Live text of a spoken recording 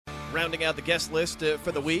Rounding out the guest list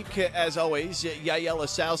for the week, as always, Yael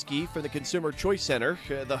Asowski from the Consumer Choice Center,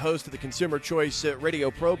 the host of the Consumer Choice radio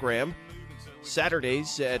program,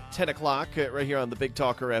 Saturdays at 10 o'clock right here on the Big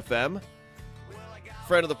Talker FM.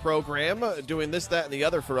 Friend of the program, doing this, that, and the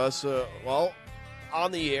other for us,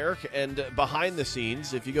 on the air and behind the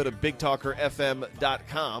scenes. If you go to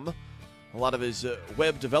BigTalkerFM.com, a lot of his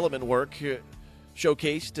web development work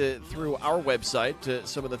showcased through our website,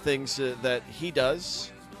 some of the things that he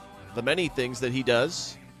does, the many things that he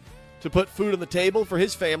does to put food on the table for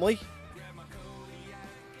his family.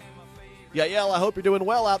 Yael, I hope you're doing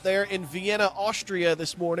well out there in Vienna, Austria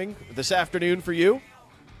this afternoon for you.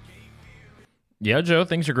 Yeah, Joe,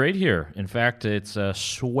 things are great here. In fact, it's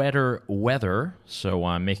sweater weather, so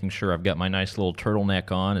I'm making sure I've got my nice little turtleneck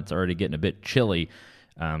on. It's already getting a bit chilly.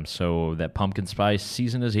 So that pumpkin spice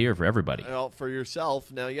season is here for everybody. Well, for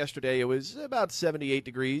yourself. Now, yesterday it was about 78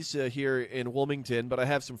 degrees here in Wilmington, but I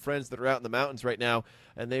have some friends that are out in the mountains right now,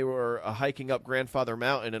 and they were hiking up Grandfather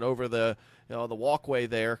Mountain, and over the walkway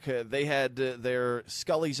there, they had their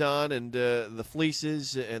scullies on and the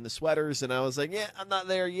fleeces and the sweaters, and I was like, yeah, I'm not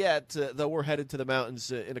there yet, though we're headed to the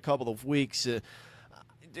mountains in a couple of weeks.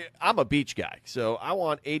 I'm a beach guy, so I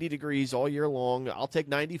want 80 degrees all year long. I'll take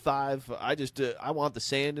 95. I want the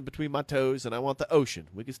sand in between my toes, and I want the ocean.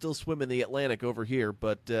 We can still swim in the Atlantic over here,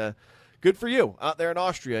 but good for you out there in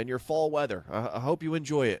Austria in your fall weather. I hope you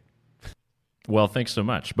enjoy it. Well, thanks so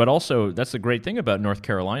much. But also, that's the great thing about North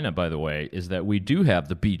Carolina, by the way, is that we do have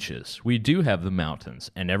the beaches, we do have the mountains,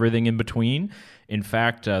 and everything in between. In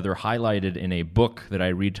fact, they're highlighted in a book that I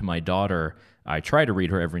read to my daughter. I try to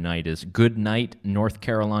read her every night, is Good Night, North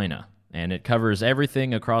Carolina. And it covers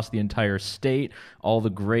everything across the entire state, all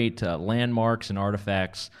the great landmarks and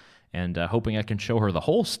artifacts, and hoping I can show her the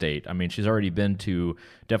whole state. I mean, she's already been to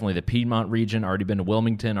definitely the Piedmont region, already been to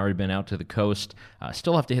Wilmington, already been out to the coast.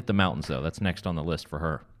 Still have to hit the mountains, though. That's next on the list for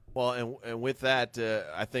her. Well, and with that,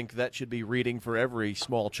 I think that should be reading for every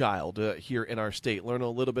small child here in our state. Learn a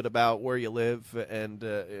little bit about where you live and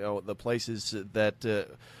the places that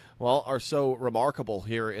are so remarkable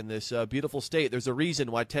here in this beautiful state. There's a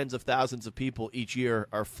reason why tens of thousands of people each year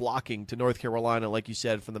are flocking to North Carolina, like you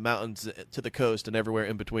said, from the mountains to the coast and everywhere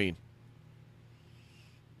in between.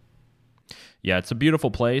 Yeah, it's a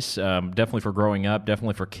beautiful place, definitely for growing up,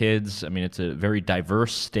 definitely for kids. I mean, it's a very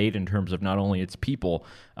diverse state in terms of not only its people,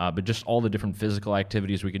 but just all the different physical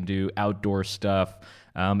activities we can do, outdoor stuff.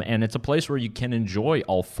 And it's a place where you can enjoy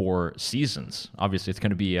all four seasons. Obviously, it's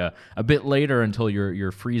going to be a bit later until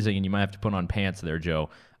you're freezing, and you might have to put on pants there,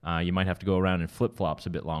 Joe. You might have to go around in flip-flops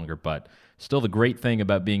a bit longer, but still the great thing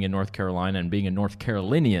about being in North Carolina and being a North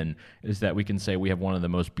Carolinian is that we can say we have one of the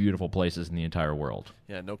most beautiful places in the entire world.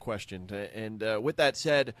 Yeah, no question. And with that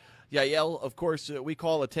said, Yael, of course, we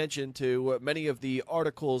call attention to many of the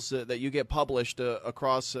articles that you get published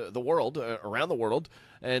across the world, around the world,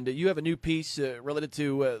 and you have a new piece related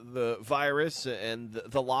to the virus and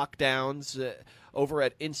the lockdowns over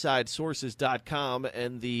at InsideSources.com,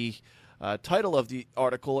 and the title of the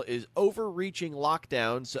article is Overreaching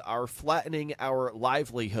Lockdowns Are Flattening Our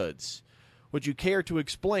Livelihoods. Would you care to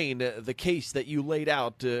explain the case that you laid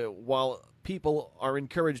out while people are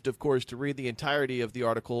encouraged, of course, to read the entirety of the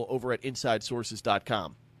article over at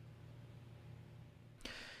InsideSources.com?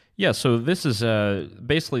 Yeah, so this is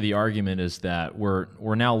basically the argument is that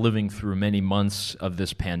we're now living through many months of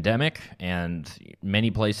this pandemic, and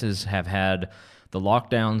many places have had the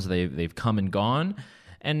lockdowns. They've come and gone.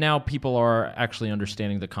 And now people are actually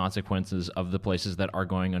understanding the consequences of the places that are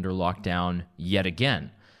going under lockdown yet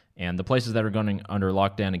again. And the places that are going under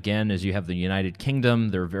lockdown again is you have the United Kingdom.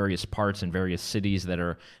 There are various parts and various cities that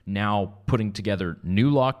are now putting together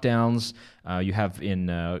new lockdowns. You have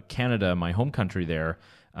in Canada, my home country there,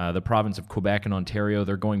 the province of Quebec and Ontario,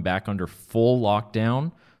 they're going back under full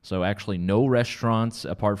lockdown. So actually no restaurants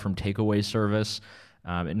apart from takeaway service.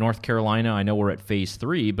 In North Carolina, I know we're at phase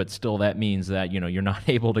 3, but still that means that you're not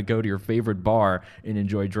able to go to your favorite bar and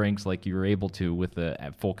enjoy drinks like you were able to with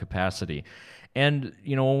at full capacity. And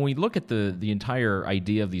when we look at the entire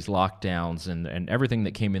idea of these lockdowns and everything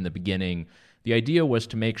that came in the beginning, the idea was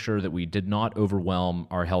to make sure that we did not overwhelm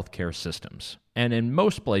our healthcare systems. And in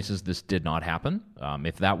most places, this did not happen.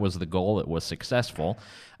 If that was the goal, it was successful.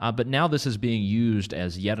 But now this is being used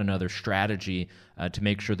as yet another strategy to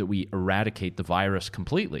make sure that we eradicate the virus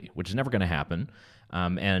completely, which is never going to happen.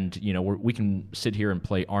 We can sit here and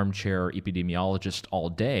play armchair epidemiologist all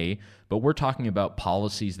day, but we're talking about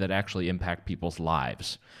policies that actually impact people's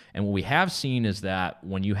lives. And what we have seen is that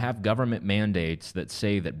when you have government mandates that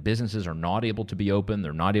say that businesses are not able to be open,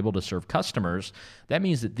 they're not able to serve customers, that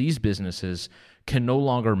means that these businesses can no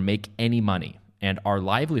longer make any money. and our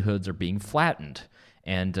livelihoods are being flattened.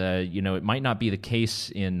 And, it might not be the case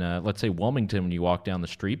in, let's say, Wilmington when you walk down the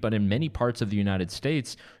street, but in many parts of the United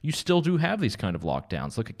States, you still do have these kind of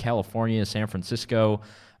lockdowns. Look at California, San Francisco.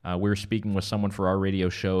 We were speaking with someone for our radio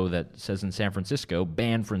show that says in San Francisco,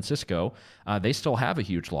 Ban Francisco, they still have a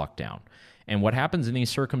huge lockdown. And what happens in these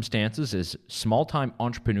circumstances is small-time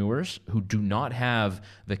entrepreneurs who do not have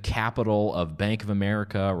the capital of Bank of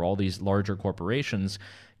America or all these larger corporations,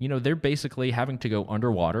 they're basically having to go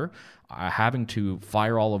underwater, having to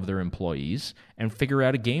fire all of their employees and figure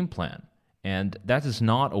out a game plan. And that is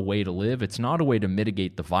not a way to live. It's not a way to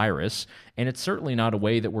mitigate the virus. And it's certainly not a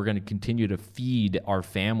way that we're going to continue to feed our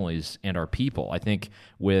families and our people. I think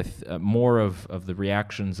with more of the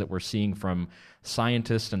reactions that we're seeing from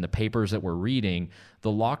scientists and the papers that we're reading, the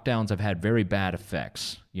lockdowns have had very bad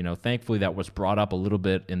effects. Thankfully that was brought up a little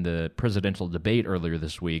bit in the presidential debate earlier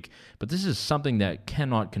this week. But this is something that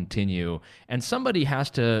cannot continue. And somebody has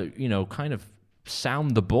to, kind of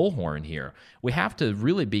sound the bullhorn here. We have to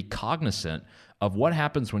really be cognizant of what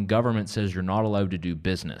happens when government says you're not allowed to do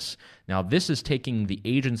business. Now, this is taking the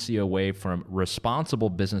agency away from responsible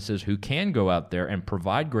businesses who can go out there and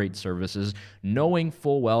provide great services, knowing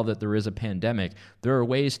full well that there is a pandemic. There are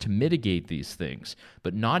ways to mitigate these things,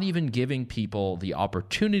 but not even giving people the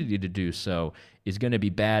opportunity to do so is going to be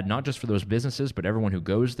bad, not just for those businesses, but everyone who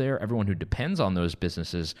goes there, everyone who depends on those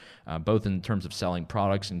businesses, both in terms of selling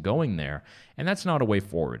products and going there. And that's not a way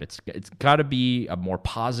forward. It's got to be a more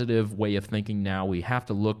positive way of thinking now. We have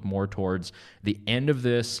to look more towards the end of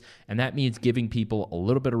this, and that means giving people a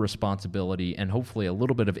little bit of responsibility and hopefully a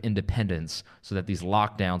little bit of independence so that these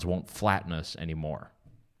lockdowns won't flatten us anymore.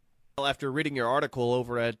 After reading your article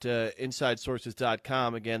over at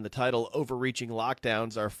InsideSources.com, again, the title, Overreaching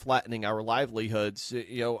Lockdowns Are Flattening Our Livelihoods,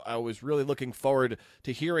 I was really looking forward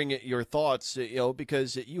to hearing your thoughts,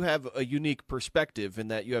 because you have a unique perspective in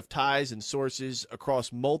that you have ties and sources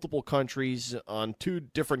across multiple countries on 2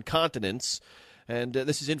 different continents. And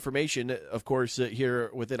this is information, of course, here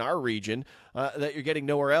within our region that you're getting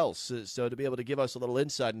nowhere else. So to be able to give us a little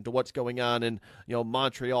insight into what's going on in,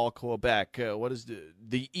 Montreal, Quebec, what is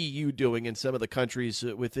the EU doing in some of the countries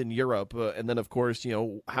within Europe, and then, of course,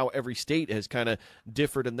 how every state has kind of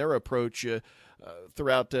differed in their approach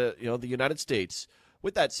throughout, the United States.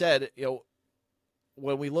 With that said,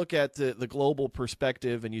 when we look at the global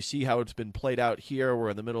perspective and you see how it's been played out here, we're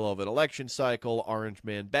in the middle of an election cycle, Orange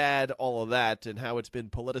Man bad, all of that, and how it's been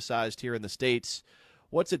politicized here in the States.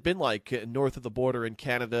 What's it been like north of the border in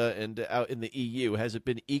Canada and out in the EU? Has it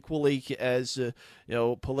been equally as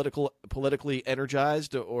politically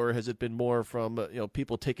energized, or has it been more from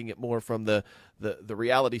people taking it more from the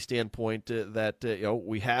reality standpoint that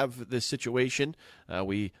we have this situation,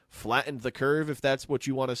 we flattened the curve, if that's what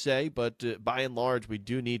you want to say, but by and large we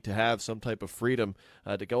do need to have some type of freedom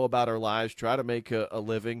to go about our lives, try to make a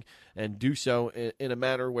living, and do so in a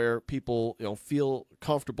manner where people feel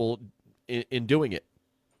comfortable in doing it.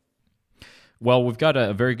 Well, we've got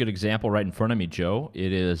a very good example right in front of me, Joe.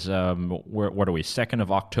 It is, what are we, 2nd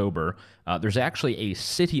of October. There's actually a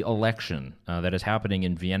city election that is happening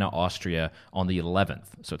in Vienna, Austria on the 11th.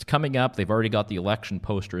 So it's coming up. They've already got the election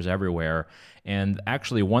posters everywhere. And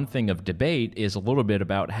actually one thing of debate is a little bit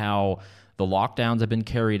about how the lockdowns have been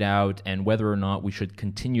carried out and whether or not we should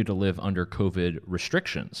continue to live under COVID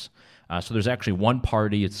restrictions. So there's actually one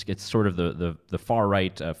party, it's sort of the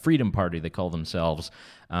far-right Freedom Party, they call themselves.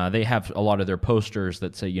 They have a lot of their posters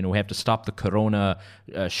that say, we have to stop the corona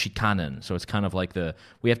schikanen. So it's kind of like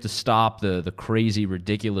we have to stop the crazy,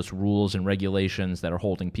 ridiculous rules and regulations that are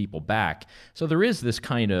holding people back. So there is this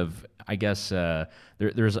kind of, I guess,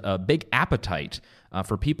 there's a big appetite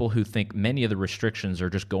for people who think many of the restrictions are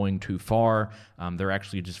just going too far. They're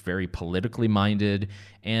actually just very politically minded,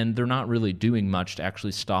 and they're not really doing much to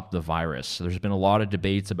actually stop the virus. So there's been a lot of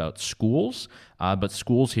debates about schools, but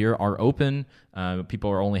schools here are open. People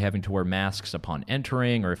are only having to wear masks upon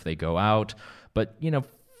entering or if they go out. But,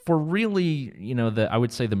 for really, I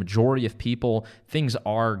would say the majority of people, things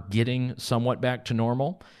are getting somewhat back to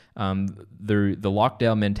normal. The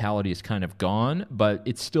lockdown mentality is kind of gone, but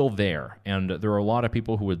it's still there. And there are a lot of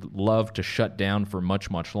people who would love to shut down for much,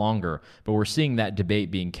 much longer. But we're seeing that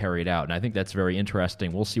debate being carried out. And I think that's very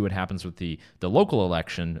interesting. We'll see what happens with the local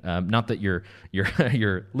election. Not that your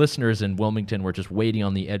listeners in Wilmington were just waiting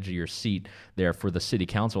on the edge of your seat there for the city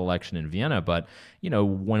council election in Vienna. But,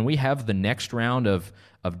 when we have the next round of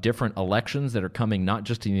different elections that are coming not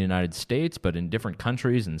just in the United States, but in different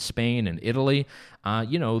countries, in Spain and Italy,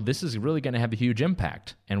 this is really going to have a huge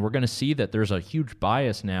impact. And we're going to see that there's a huge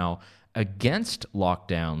bias now against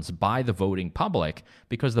lockdowns by the voting public,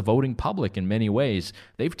 because the voting public, in many ways,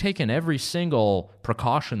 they've taken every single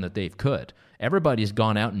precaution that they could. Everybody's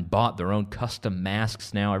gone out and bought their own custom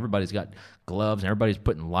masks now. Everybody's got gloves, and everybody's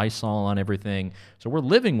putting Lysol on everything. So we're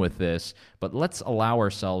living with this, but let's allow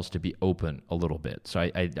ourselves to be open a little bit. So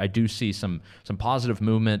I do see some positive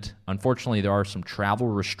movement. Unfortunately, there are some travel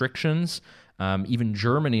restrictions. Even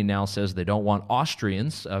Germany now says they don't want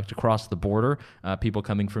Austrians to cross the border, people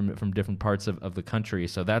coming from different parts of the country.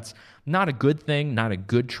 So that's not a good thing, not a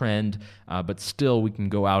good trend, but still we can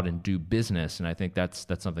go out and do business, and I think that's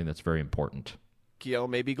something that's very important.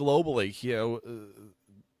 Maybe globally,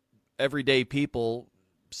 everyday people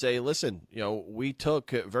say, listen, we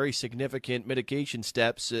took very significant mitigation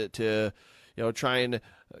steps to try and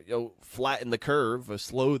flatten the curve,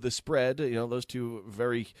 slow the spread. Those two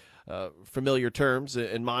very familiar terms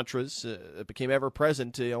and mantras became ever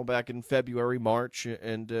present back in February, March,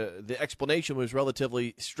 and the explanation was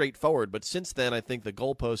relatively straightforward. But since then, I think the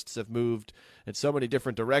goalposts have moved in so many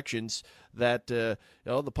different directions that the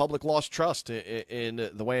public lost trust in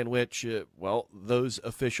the way in which those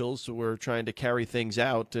officials were trying to carry things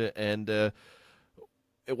out, and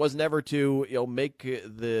it was never to make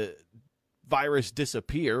the virus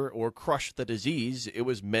disappear or crush the disease. It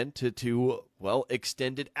was meant to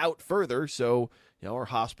extend it out further, so our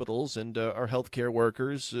hospitals and our healthcare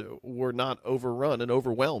workers were not overrun and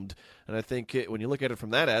overwhelmed. And I think when you look at it from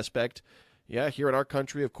that aspect, here in our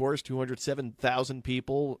country, of course, 207,000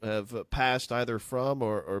 people have passed either from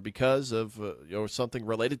or because of something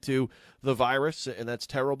related to the virus, and that's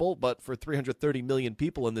terrible. But for 330 million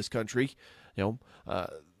people in this country,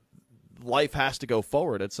 life has to go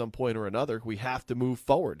forward at some point or another. We have to move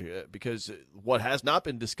forward because what has not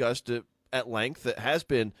been discussed at length has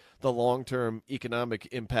been the long-term economic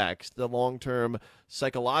impacts, the long-term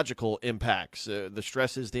psychological impacts, the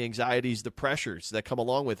stresses, the anxieties, the pressures that come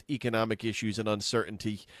along with economic issues and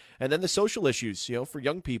uncertainty, and then the social issues. For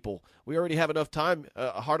young people, we already have enough time,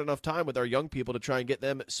 a hard enough time with our young people to try and get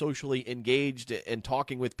them socially engaged and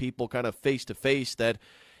talking with people kind of face-to-face, that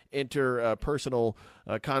interpersonal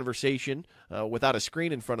conversation without a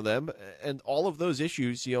screen in front of them. And all of those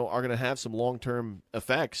issues, are going to have some long-term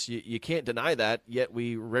effects. You can't deny that, yet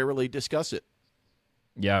we rarely discuss it.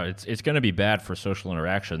 Yeah, it's going to be bad for social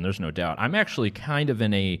interaction. There's no doubt. I'm actually kind of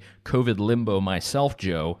in a COVID limbo myself,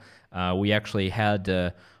 Joe. We actually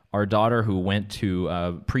had our daughter who went to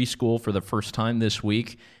preschool for the first time this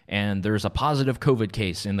week, and there's a positive COVID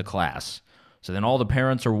case in the class. So then all the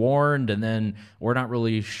parents are warned, and then we're not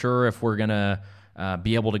really sure if we're going to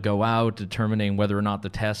be able to go out, determining whether or not the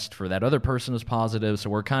test for that other person is positive.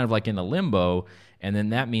 So we're kind of like in a limbo, and then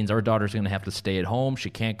that means our daughter's going to have to stay at home.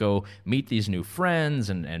 She can't go meet these new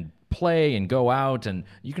friends and play and go out. And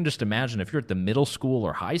you can just imagine if you're at the middle school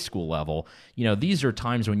or high school level, these are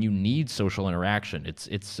times when you need social interaction.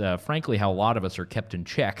 It's frankly how a lot of us are kept in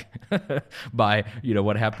check by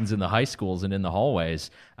what happens in the high schools and in the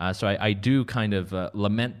hallways. So I do kind of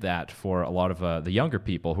lament that for a lot of the younger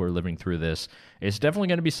people who are living through this. It's definitely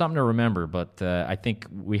going to be something to remember, but I think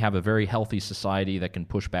we have a very healthy society that can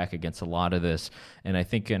push back against a lot of this. And I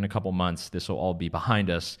think in a couple months, this will all be behind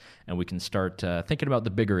us, and we can start thinking about the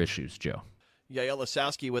bigger issues, Joe. Yael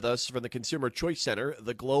Lasowski with us from the Consumer Choice Center,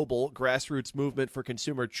 the global grassroots movement for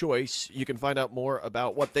consumer choice. You can find out more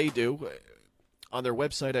about what they do on their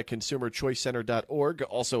website at consumerchoicecenter.org.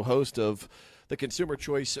 Also host of the Consumer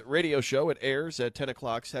Choice radio show. It airs at 10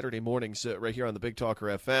 o'clock Saturday mornings right here on the Big Talker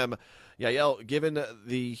FM. Yael, given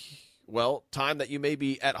the, time that you may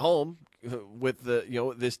be at home with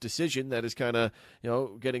the this decision that is kind of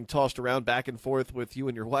getting tossed around back and forth with you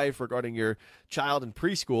and your wife regarding your child in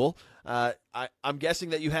preschool, I'm guessing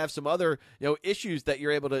that you have some other issues that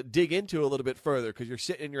you're able to dig into a little bit further because you're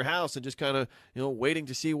sitting in your house and just kind of waiting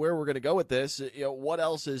to see where we're going to go with this. What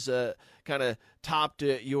else is kind of topped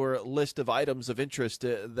your list of items of interest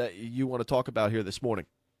that you want to talk about here this morning?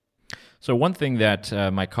 So one thing that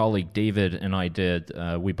my colleague David and I did,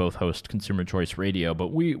 we both host Consumer Choice Radio, but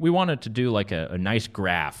we wanted to do like a nice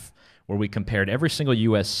graph where we compared every single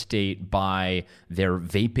U.S. state by their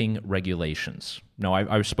vaping regulations. Now,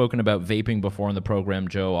 I've spoken about vaping before in the program,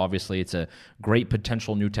 Joe. Obviously, it's a great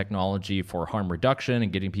potential new technology for harm reduction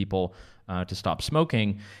and getting people to stop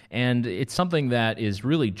smoking. And it's something that is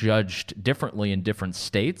really judged differently in different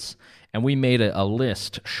states. And we made a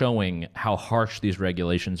list showing how harsh these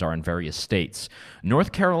regulations are in various states.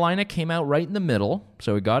 North Carolina came out right in the middle,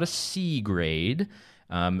 so it got a C grade.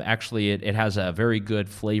 Actually, it has a very good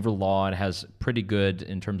flavor law. It has pretty good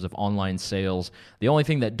in terms of online sales. The only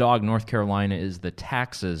thing that dogged North Carolina is the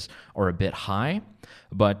taxes are a bit high,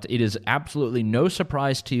 but it is absolutely no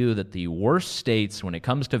surprise to you that the worst states when it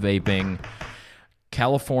comes to vaping,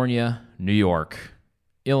 California, New York,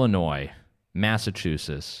 Illinois,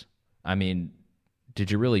 Massachusetts. I mean,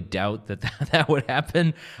 did you really doubt that that would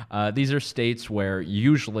happen? These are states where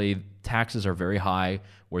usually taxes are very high,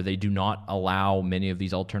 where they do not allow many of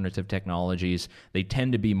these alternative technologies. They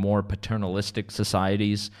tend to be more paternalistic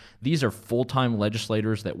societies. These are full-time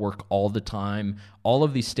legislators that work all the time. All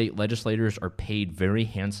of these state legislators are paid very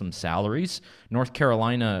handsome salaries. North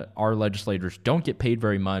Carolina, our legislators don't get paid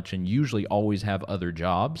very much and usually always have other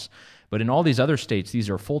jobs. But in all these other states, these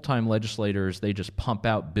are full-time legislators. They just pump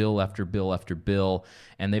out bill after bill after bill,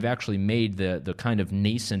 and they've actually made the kind of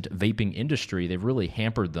nascent vaping industry, they've really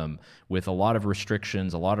hampered them with a lot of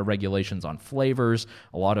restrictions, a lot of regulations on flavors,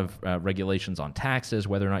 a lot of regulations on taxes,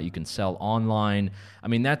 whether or not you can sell online. I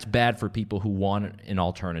mean, that's bad for people who want an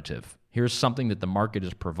alternative. Here's something that the market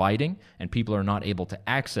is providing, and people are not able to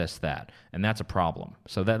access that, and that's a problem.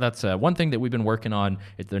 So that's one thing that we've been working on.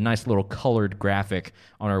 It's a nice little colored graphic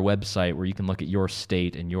on our website where you can look at your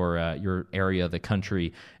state and your area of the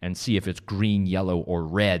country and see if it's green, yellow, or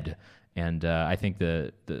red. And I think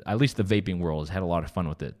at least the vaping world has had a lot of fun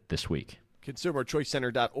with it this week.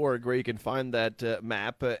 ConsumerChoiceCenter.org, where you can find that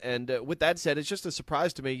map. And with that said, it's just a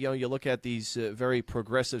surprise to me. You look at these very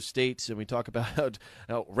progressive states, and we talk about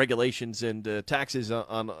regulations and taxes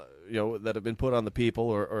on that have been put on the people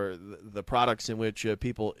or the products in which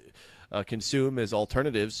people consume as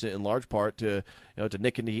alternatives, in large part to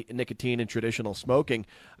nicotine and traditional smoking.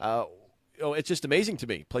 It's just amazing to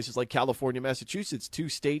me. Places like California, Massachusetts, two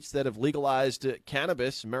states that have legalized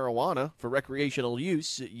cannabis, marijuana, for recreational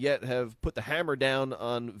use, yet have put the hammer down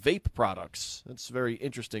on vape products. That's very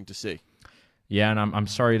interesting to see. Yeah, and I'm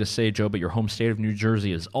sorry to say, Joe, but your home state of New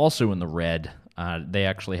Jersey is also in the red. They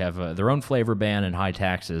actually have their own flavor ban and high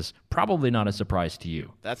taxes. Probably not a surprise to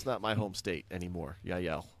you. That's not my home state anymore.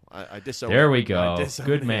 Yeah. I disown. There we go.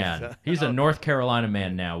 Good man. He's a North Carolina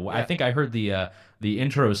man now. Yeah. I think I heard the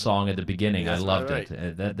intro song at the beginning. Yes, I loved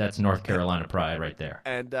it. That's North Carolina pride right there.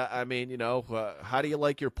 And I mean, how do you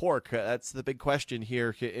like your pork? That's the big question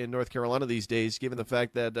here in North Carolina these days, given the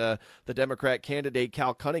fact that the Democrat candidate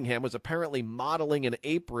Cal Cunningham was apparently modeling an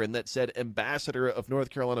apron that said Ambassador of North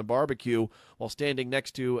Carolina Barbecue while standing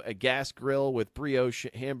next to a gas grill with brioche,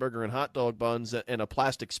 hamburger, and hot dog buns and a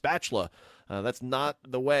plastic spatula. That's not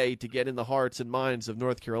the way to get in the hearts and minds of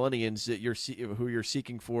North Carolinians who you're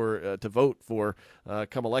seeking for to vote for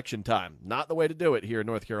come election time. Not the way to do it here in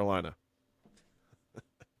North Carolina.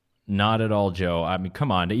 Not at all, Joe. I mean,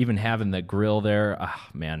 come on. Even having the grill there,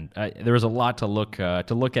 man, there was a lot to look at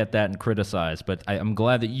that and criticize. But I'm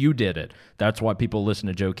glad that you did it. That's why people listen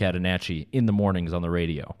to Joe Catanacci in the mornings on the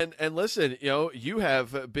radio. And listen, you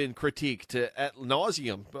have been critiqued ad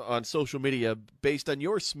nauseum on social media based on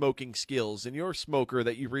your smoking skills and your smoker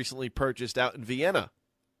that you recently purchased out in Vienna.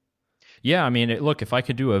 Yeah, I mean, look, if I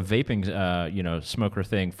could do a vaping, smoker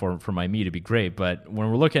thing for my meat, it'd be great. But when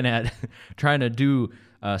we're looking at trying to do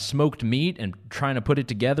smoked meat and trying to put it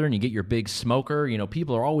together and you get your big smoker,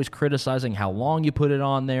 people are always criticizing how long you put it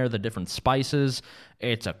on there, the different spices.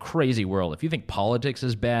 It's a crazy world. If you think politics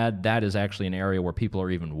is bad, that is actually an area where people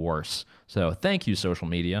are even worse. So thank you, social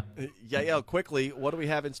media. Yeah, quickly, what do we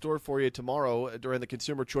have in store for you tomorrow during the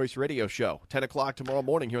Consumer Choice Radio Show? 10 o'clock tomorrow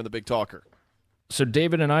morning here on the Big Talker. So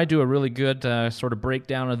David and I do a really good sort of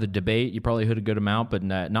breakdown of the debate. You probably heard a good amount, but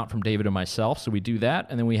not from David and myself. So we do that,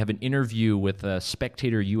 and then we have an interview with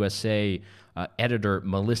Spectator USA editor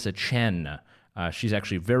Melissa Chen. She's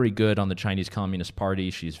actually very good on the Chinese Communist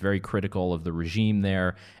Party. She's very critical of the regime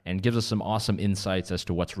there and gives us some awesome insights as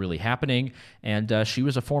to what's really happening. And she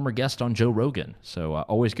was a former guest on Joe Rogan, so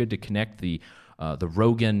always good to connect the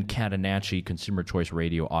Rogan Catanacci Consumer Choice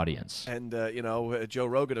Radio audience. And, Joe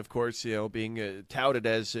Rogan, of course, being touted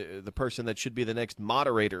as the person that should be the next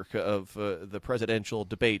moderator of the presidential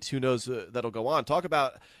debates. Who knows that'll go on. Talk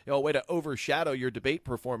about a way to overshadow your debate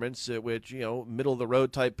performance, which,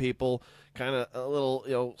 middle-of-the-road type people, kind of a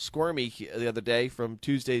little, squirmy the other day from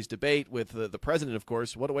Tuesday's debate with the president, of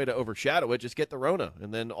course. What a way to overshadow it. Just get the Rona,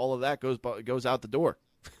 and then all of that goes out the door.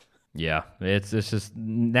 Yeah, this is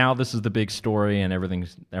the big story and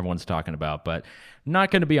everyone's talking about, but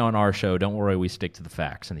not going to be on our show. Don't worry, we stick to the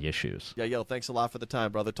facts and the issues. Yael, thanks a lot for the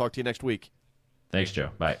time, brother. Talk to you next week. Thanks,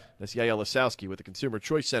 Joe. Bye. That's Yael Lasowski with the Consumer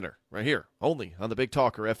Choice Center right here, only on the Big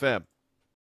Talker FM.